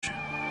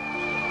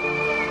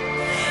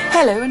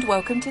Hello and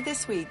welcome to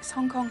this week's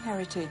Hong Kong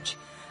Heritage.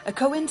 A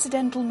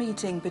coincidental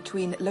meeting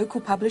between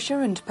local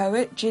publisher and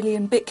poet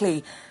Gillian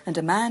Bickley and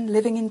a man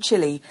living in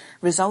Chile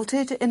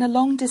resulted in a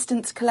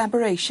long-distance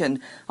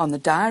collaboration on the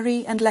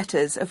diary and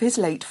letters of his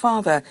late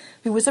father,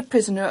 who was a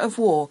prisoner of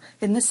war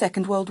in the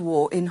Second World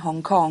War in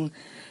Hong Kong.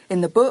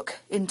 In the book,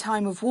 In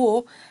Time of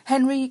War,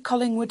 Henry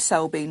Collingwood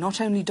Selby not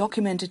only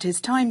documented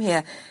his time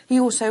here, he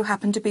also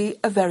happened to be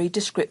a very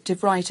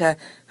descriptive writer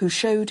who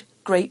showed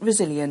great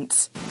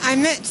resilience. I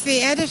met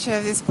the editor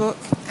of this book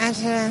at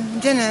a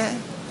dinner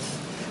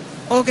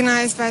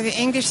organised by the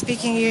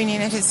English-speaking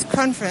union at its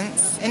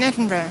conference in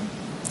Edinburgh.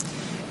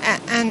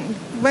 And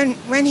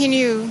when he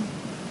knew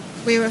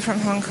we were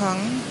from Hong Kong,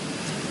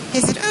 he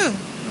said, "Oh,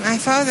 my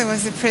father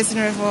was a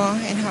prisoner of war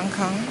in Hong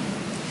Kong."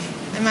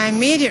 And my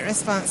immediate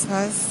response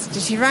was,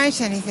 "Did he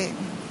write anything?"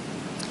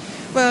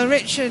 Well,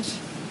 Richard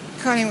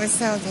Collingwood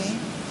Selby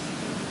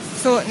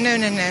thought, no,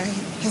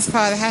 his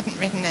father hadn't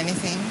written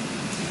anything.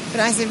 But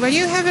I said, "Well,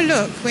 you have a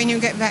look when you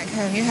get back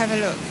home, you have a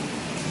look."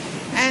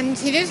 And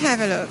he did have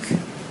a look.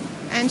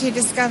 And he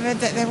discovered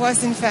that there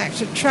was, in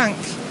fact, a trunk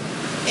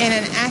in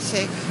an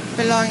attic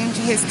belonging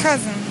to his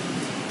cousin,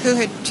 who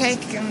had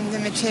taken the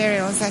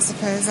materials, I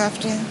suppose,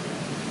 after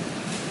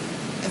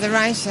the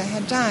writer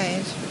had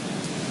died.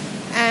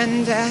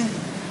 And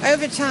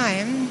over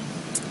time,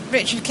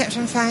 Richard kept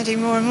on finding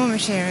more and more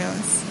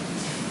materials.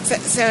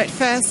 So at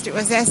first it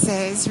was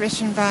essays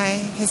written by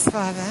his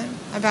father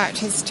about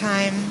his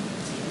time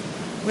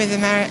with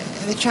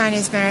the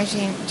Chinese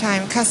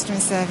Maritime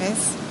Customs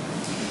Service.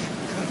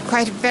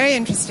 Quite very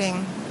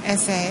interesting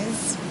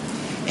essays,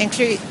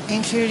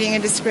 including a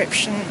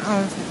description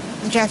of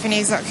the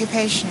Japanese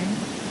occupation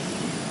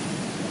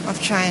of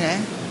China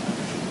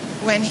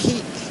when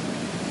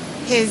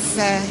his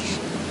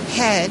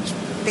head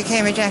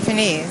became a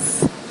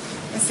Japanese.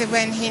 And so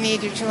when he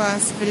needed to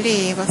ask for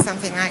leave or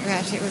something like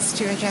that, it was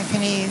to a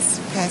Japanese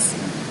person.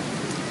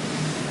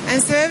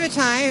 And so over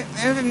time,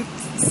 over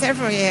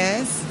several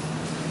years,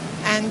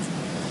 and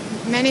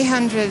many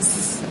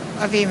hundreds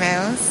of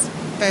emails,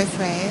 both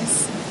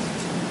ways,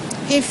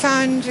 he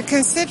found a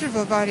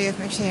considerable body of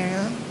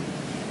material,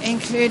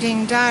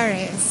 including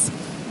diaries.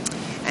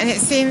 And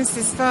it seems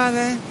his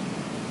father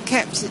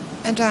kept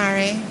a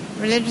diary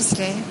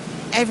religiously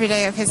every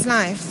day of his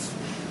life.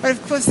 But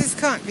of course this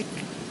can't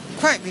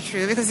quite be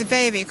true, because a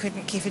baby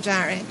couldn't keep a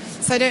diary.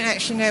 So I don't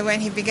actually know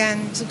when he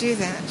began to do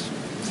that.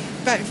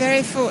 But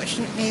very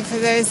fortunately for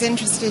those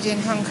interested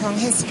in Hong Kong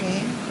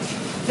history,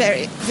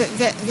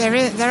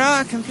 there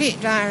are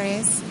complete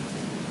diaries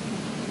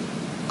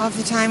of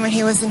the time when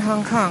he was in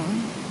Hong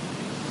Kong.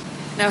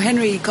 Now,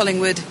 Henry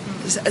Collingwood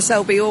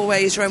Selby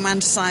always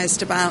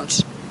romanticised about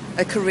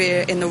a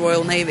career in the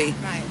Royal Navy.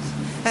 Right,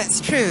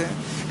 that's true.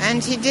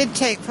 And he did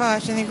take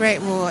part in the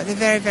Great War at the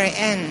very, very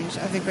end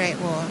of the Great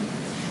War.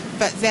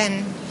 But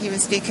then he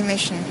was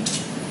decommissioned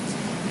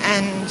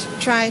and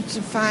tried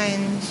to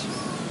find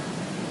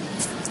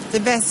the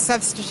best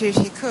substitute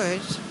he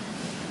could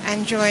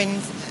and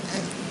joined,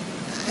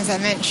 as I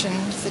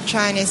mentioned, the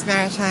Chinese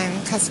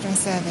Maritime Customs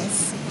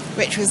Service,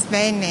 which was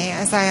mainly,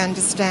 as I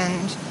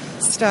understand,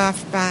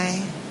 staffed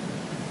by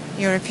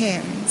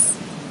Europeans.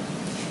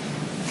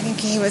 I think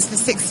he was for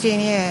 16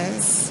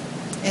 years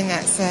in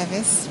that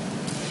service.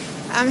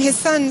 His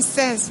son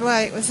says,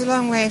 well, it was a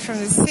long way from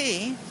the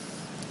sea,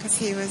 because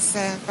he was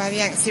by the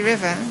Yangtze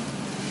River,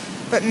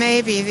 but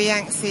maybe the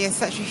Yangtze is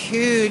such a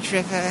huge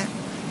river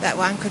that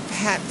one could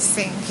perhaps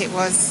think it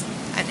was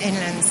an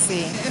inland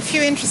sea. A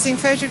few interesting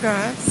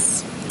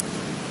photographs.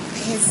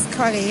 His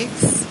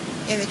colleagues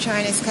in the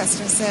Chinese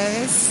Customs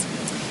Service,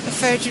 a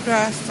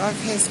photograph of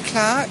his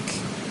clerk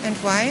and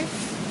wife,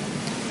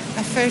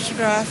 a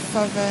photograph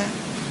of a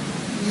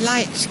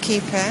light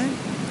keeper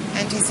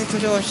and his little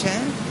daughter,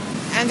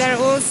 and there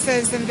are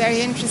also some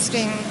very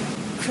interesting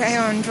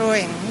crayon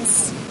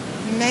drawings,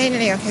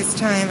 mainly of his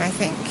time, I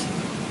think,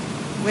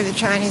 with the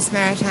Chinese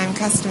Maritime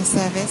Customs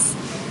Service,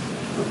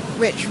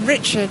 which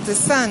Richard, the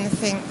son,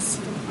 thinks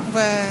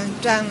were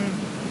done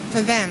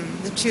for them,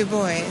 the two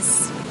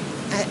boys.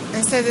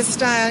 And so the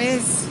style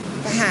is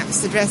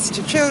perhaps addressed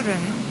to children,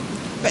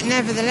 but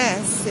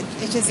nevertheless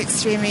it is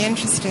extremely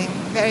interesting,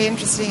 very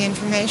interesting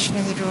information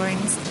in the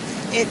drawings.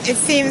 It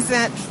seems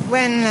that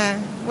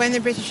when the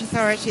British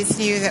authorities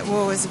knew that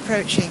war was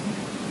approaching,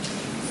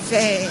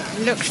 they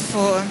looked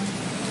for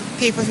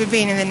people who'd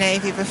been in the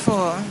Navy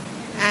before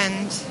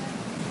and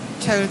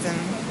told them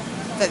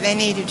that they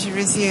needed to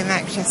resume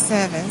active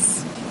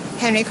service.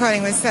 Henry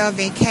Collingwood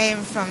Selby came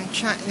from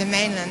the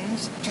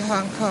mainland to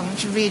Hong Kong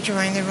to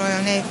rejoin the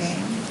Royal Navy.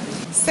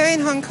 So in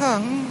Hong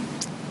Kong,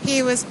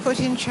 he was put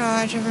in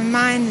charge of a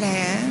mine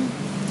layer,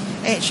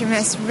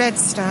 HMS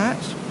Redstart,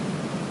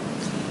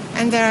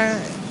 and there are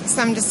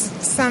some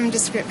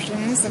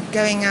descriptions of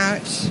going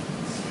out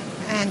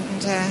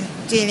and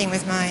dealing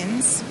with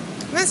mines.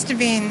 It must have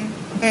been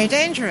very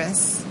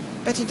dangerous,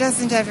 but he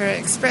doesn't ever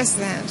express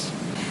that.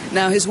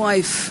 Now, his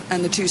wife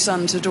and the two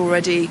sons had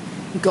already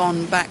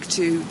gone back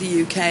to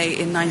the UK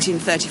in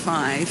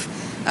 1935.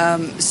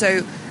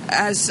 So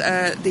as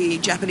the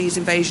Japanese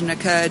invasion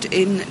occurred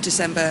in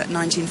December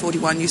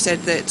 1941, you said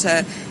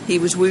that he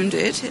was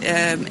wounded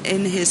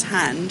in his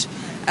hand,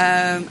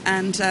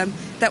 and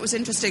that was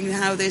interesting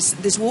how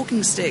this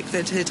walking stick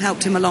that had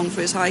helped him along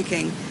for his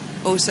hiking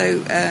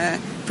also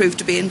proved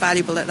to be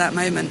invaluable at that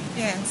moment.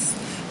 Yes.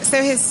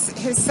 So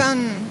his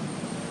son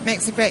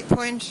makes a great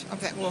point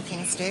of that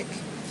walking stick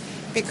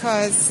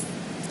because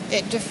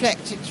it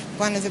deflected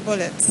one of the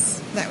bullets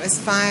that was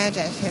fired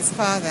at his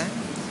father,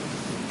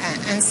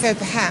 and so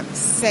perhaps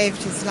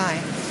saved his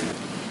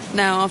life.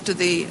 Now, after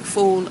the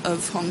fall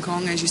of Hong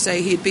Kong, as you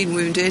say, he had been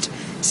wounded,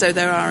 so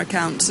there are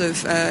accounts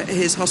of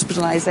his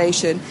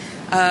hospitalisation.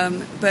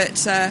 But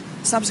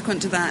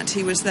subsequent to that,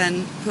 he was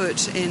then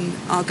put in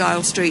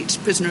Argyle Street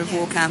prisoner of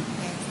war camp.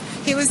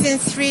 Yes. He was in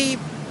 3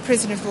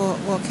 prisoner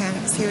of war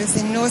camps. He was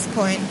in North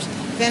Point,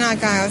 then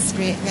Argyle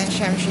Street, then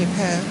Sham Shui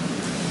Po.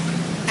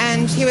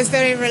 And he was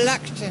very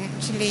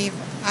reluctant to leave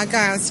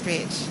Argyle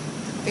Street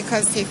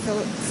because he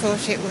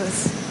thought it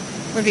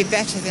would be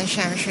better than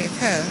Sham Shui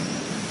Po.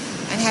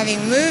 And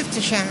having moved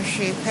to Sham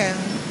Shui Po,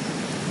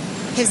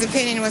 his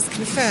opinion was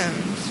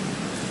confirmed.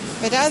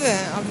 But other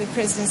of the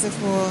prisoners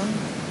of war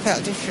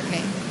felt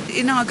differently.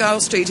 In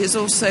Argyle Street is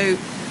also,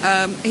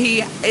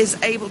 he is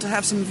able to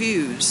have some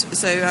views.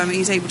 So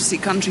he's able to see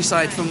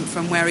countryside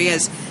from where he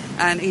is.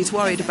 And he's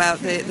worried about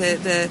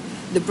the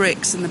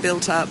bricks and the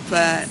built-up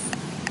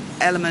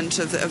element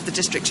of the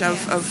district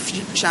of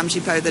Sham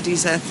Shui Po that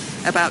he's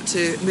about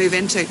to move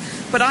into.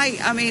 But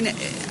I mean,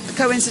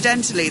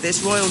 coincidentally,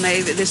 this Royal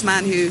Navy, this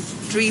man who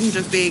dreamed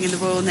of being in the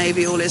Royal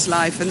Navy all his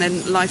life, and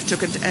then life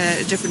took a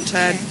different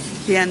turn. Yeah.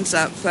 He ends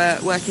up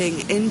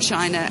working in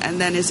China and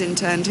then is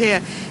interned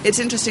here. It's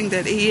interesting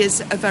that he is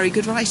a very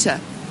good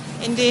writer.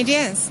 Indeed,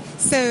 yes.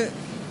 So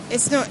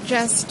it's not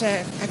just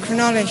a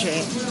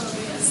chronology.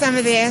 Some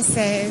of the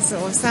essays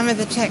or some of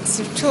the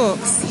texts of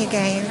talks he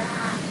gave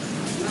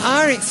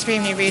are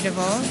extremely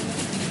readable,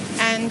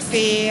 and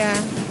the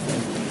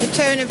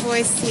tone of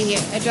voice he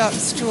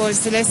adopts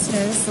towards the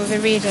listeners or the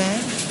reader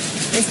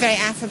is very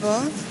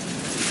affable,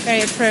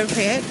 very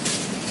appropriate.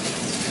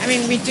 I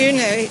mean, we do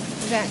know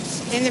that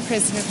in the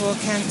prisoner of war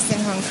camps in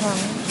Hong Kong,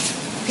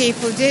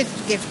 people did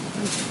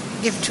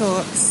give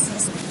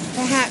talks,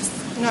 perhaps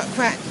not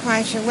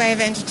quite a way of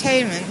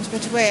entertainment,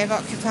 but a way of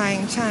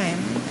occupying time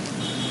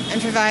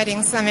and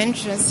providing some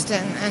interest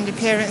and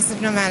appearance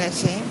of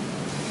normality.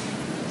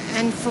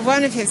 And for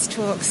one of his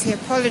talks, he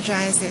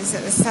apologises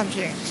that the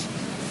subject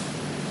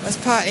was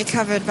partly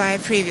covered by a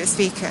previous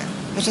speaker,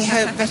 but he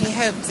hoped that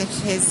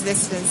his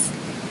listeners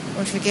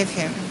would forgive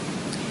him.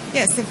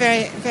 Yes, they're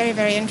very, very,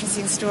 very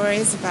interesting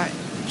stories about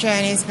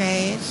journeys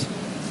made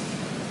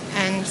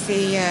and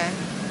the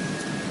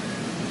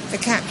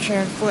capture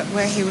of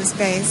where he was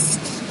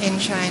based in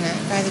China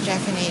by the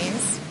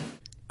Japanese.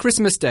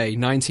 Christmas Day,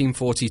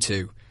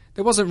 1942.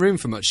 There wasn't room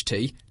for much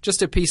tea,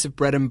 just a piece of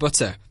bread and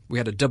butter. We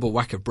had a double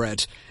whack of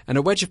bread and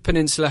a wedge of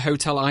Peninsula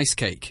Hotel ice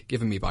cake,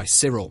 given me by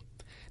Cyril.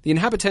 The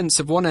inhabitants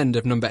of one end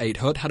of number 8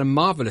 Hut had a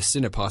marvellous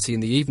dinner party in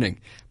the evening.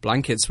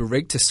 Blankets were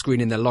rigged to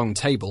screen in their long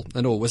table,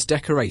 and all was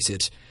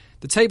decorated.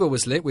 The table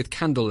was lit with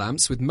candle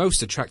lamps with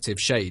most attractive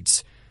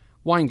shades.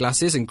 Wine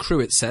glasses and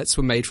cruet sets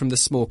were made from the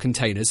small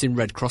containers in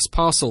Red Cross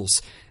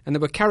parcels, and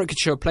there were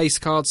caricature place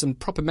cards and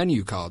proper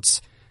menu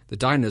cards. The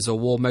diners all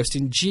wore most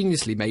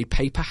ingeniously made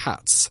paper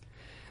hats.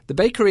 The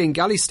bakery and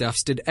galley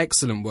staffs did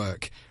excellent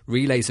work.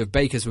 Relays of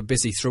bakers were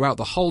busy throughout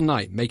the whole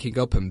night making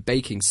up and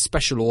baking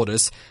special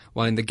orders,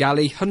 while in the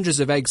galley hundreds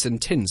of eggs and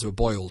tins were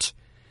boiled.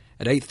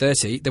 At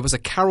 8:30 there was a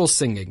carol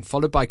singing,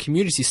 followed by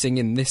community singing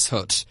in this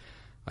hut.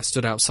 I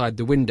stood outside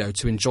the window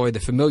to enjoy the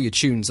familiar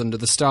tunes under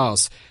the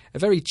stars, a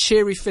very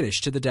cheery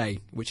finish to the day,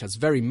 which has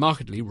very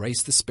markedly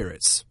raised the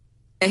spirits.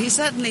 He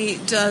certainly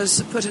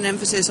does put an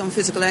emphasis on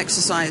physical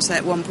exercise.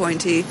 At one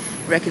point he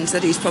reckons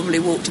that he's probably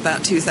walked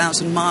about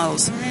 2,000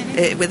 miles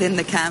within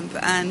the camp,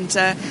 and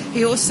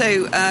he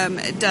also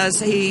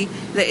does,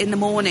 in the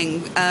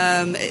morning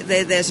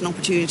there's an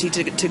opportunity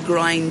to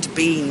grind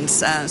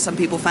beans. Some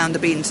people found the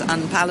beans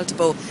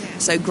unpalatable,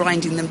 so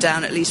grinding them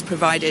down at least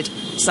provided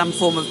some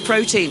form of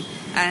protein,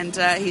 and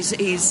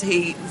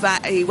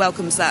he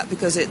welcomes that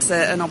because it's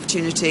an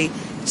opportunity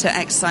to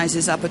exercise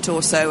his upper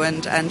torso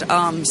and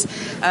arms.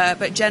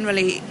 But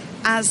generally,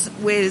 as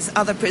with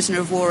other prisoner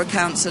of war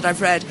accounts that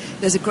I've read,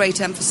 there's a great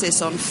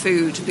emphasis on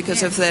food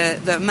because of the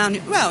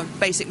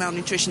basic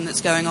malnutrition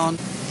that's going on.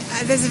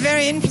 There's a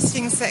very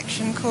interesting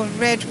section called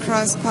Red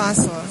Cross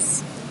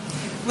Parcels.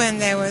 When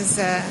there was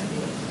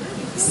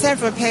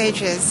several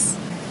pages,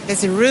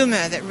 there's a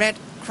rumour that Red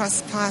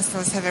Cross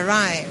parcels have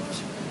arrived.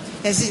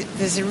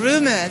 There's a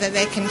rumour that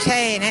they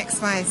contain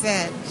X, Y, Z.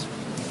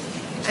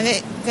 And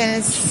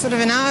there's sort of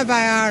an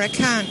hour-by-hour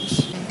account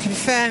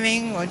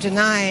confirming or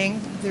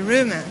denying the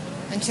rumour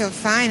until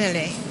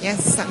finally,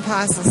 yes, some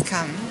parcels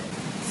come.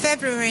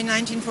 February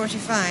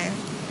 1945,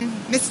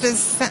 Mr.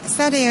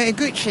 Sadeo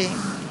Iguchi,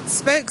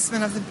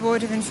 spokesman of the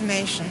Board of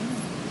Information,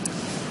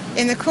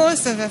 in the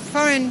course of a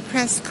foreign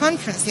press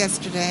conference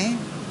yesterday,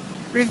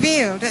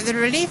 revealed that the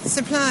relief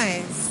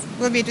supplies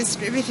will be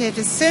distributed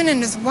as soon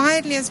and as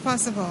widely as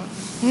possible,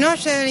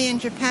 not only in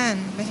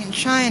Japan, but in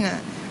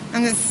China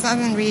and the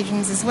southern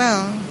regions as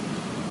well.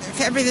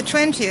 February the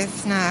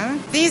 20th now,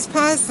 these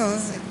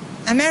parcels,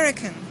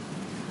 American,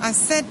 are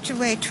said to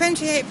weigh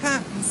 28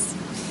 pounds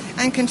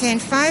and contain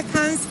 5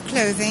 pounds of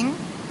clothing,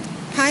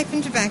 pipe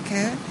and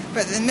tobacco,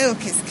 but the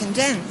milk is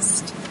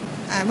condensed.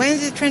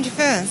 Wednesday the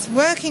 21st,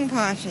 working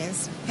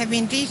parties have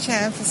been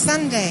detailed for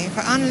Sunday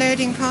for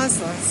unloading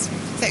parcels.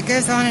 So it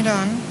goes on and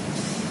on.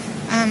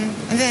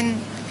 And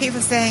then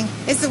people saying,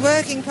 is the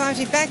working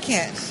party back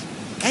yet?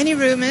 Any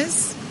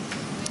rumours?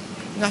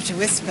 Not a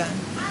whisper.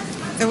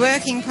 The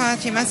working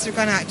party must have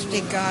gone out to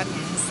dig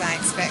gardens, I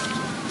expect.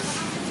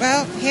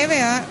 Well, here we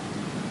are.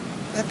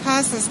 The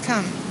parcels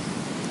come.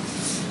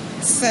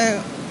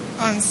 So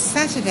on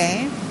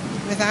Saturday,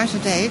 without a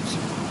date,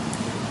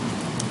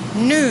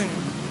 noon,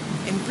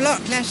 in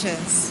block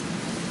letters,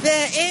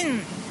 they're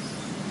in.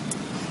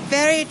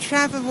 Very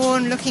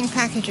travel-worn looking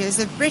packages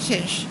of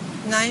British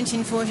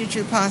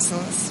 1942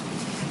 parcels.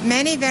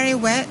 Many very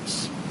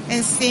wet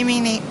and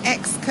seemingly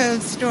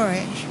ex-cold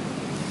storage.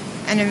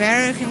 An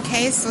American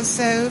case or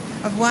so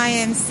of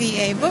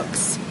YMCA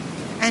books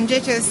and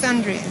ditto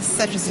sundries,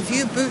 such as a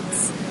few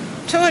boots,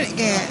 toilet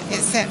gear,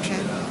 etc.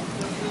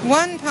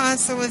 One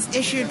parcel was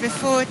issued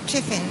before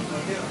tiffin.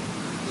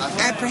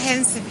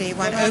 Apprehensively,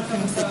 one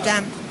opened the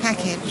damp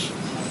package.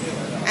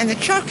 And the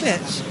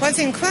chocolate was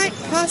in quite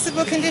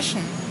passable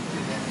condition.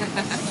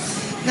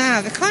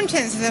 Now, the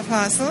contents of the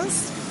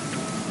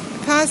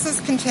parcels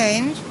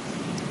contained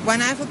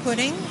 1 apple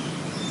pudding,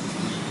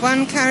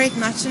 1 curried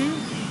mutton,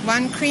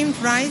 1 creamed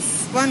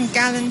rice, 1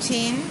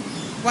 galantine,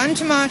 1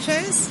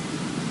 tomatoes,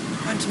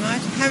 1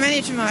 tomato, how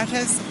many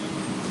tomatoes?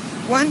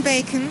 1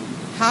 bacon,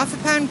 half a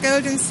pound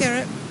golden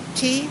syrup,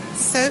 tea,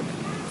 soap,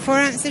 4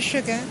 ounces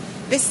sugar,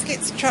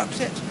 biscuits,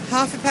 chocolate,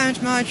 half a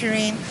pound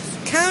margarine,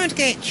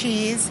 Cowgate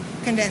cheese,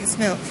 condensed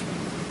milk.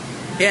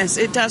 Yes,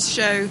 it does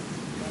show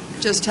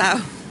just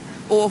how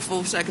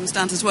awful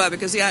circumstances were,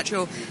 because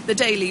the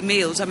daily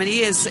meals, I mean,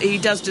 he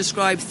does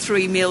describe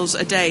 3 meals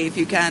a day, if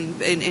you can,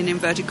 in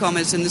inverted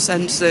commas, in the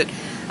sense that,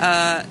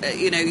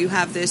 you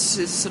have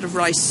this sort of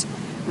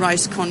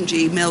rice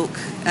congee milk,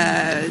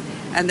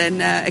 and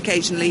then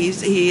occasionally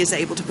he is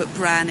able to put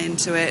bran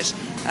into it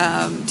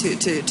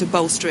to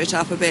bolster it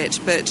up a bit,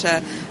 but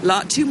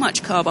too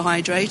much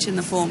carbohydrate in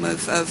the form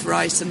of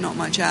rice and not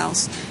much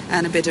else,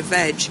 and a bit of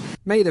veg.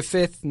 May the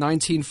 5th,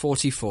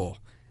 1944.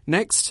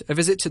 Next, a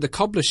visit to the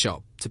cobbler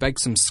shop to beg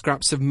some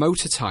scraps of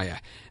motor tyre,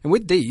 and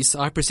with these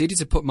I proceeded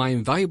to put my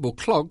invaluable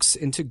clogs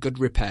into good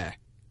repair.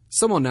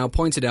 Someone now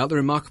pointed out the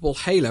remarkable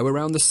halo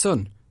around the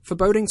sun.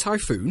 Foreboding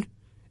typhoon?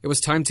 It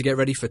was time to get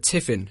ready for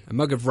tiffin, a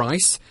mug of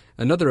rice,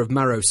 another of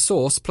marrow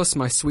sauce, plus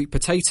my sweet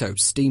potato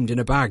steamed in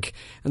a bag,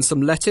 and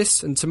some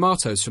lettuce and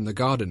tomatoes from the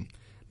garden.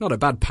 Not a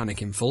bad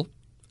panic in full.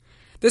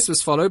 This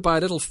was followed by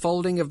a little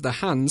folding of the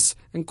hands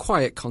and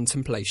quiet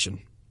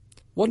contemplation.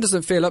 One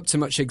doesn't feel up to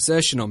much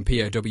exertion on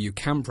POW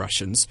camp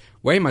rations.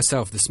 Weighing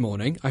myself this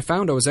morning, I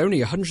found I was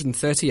only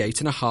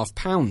 138.5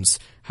 pounds,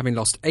 having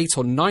lost 8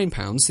 or 9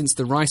 pounds since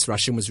the rice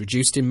ration was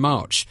reduced in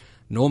March.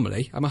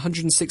 Normally, I'm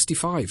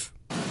 165.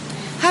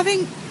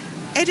 Having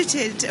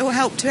edited or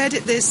helped to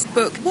edit this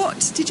book,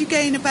 what did you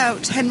gain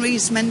about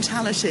Henry's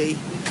mentality?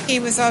 He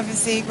was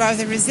obviously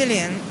rather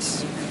resilient.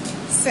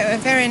 So a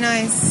very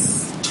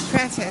nice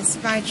preface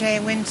by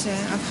Jay Winter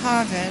of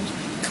Harvard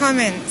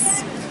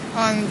comments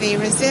on the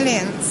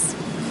resilience.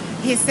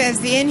 He says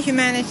the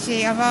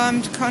inhumanity of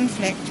armed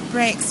conflict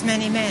breaks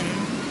many men,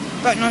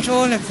 but not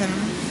all of them,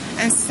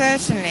 and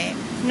certainly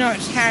not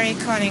Harry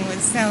Collingwood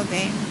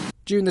Selby.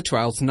 June the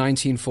 12th,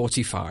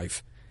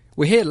 1945.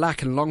 We here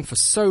lack and long for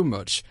so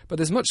much, but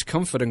there's much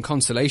comfort and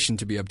consolation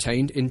to be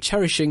obtained in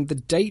cherishing the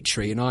date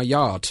tree in our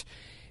yard.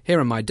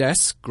 Here on my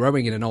desk,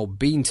 growing in an old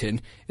bean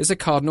tin, is a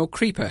cardinal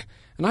creeper,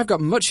 and I've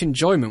got much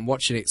enjoyment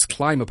watching it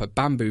climb up a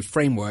bamboo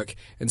framework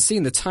and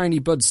seeing the tiny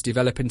buds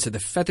develop into the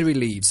feathery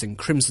leaves and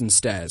crimson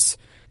stairs.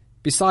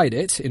 Beside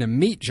it, in a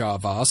meat jar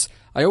vase,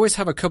 I always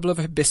have a couple of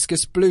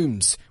hibiscus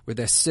blooms, with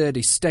their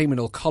sturdy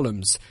staminal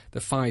columns, the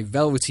 5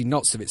 velvety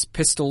knots of its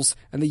pistils,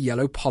 and the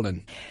yellow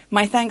pollen.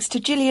 My thanks to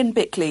Gillian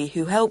Bickley,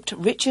 who helped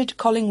Richard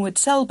Collingwood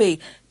Selby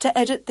to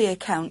edit the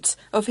accounts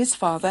of his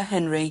father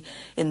Henry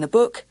in the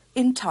book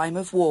In Time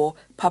of War,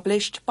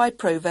 published by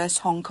Proverse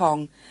Hong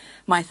Kong.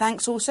 My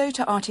thanks also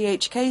to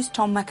RTHK's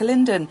Tom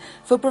McAlinden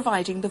for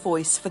providing the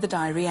voice for the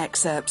diary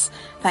excerpts.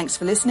 Thanks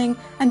for listening,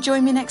 and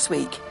join me next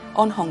week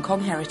on Hong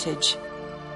Kong Heritage.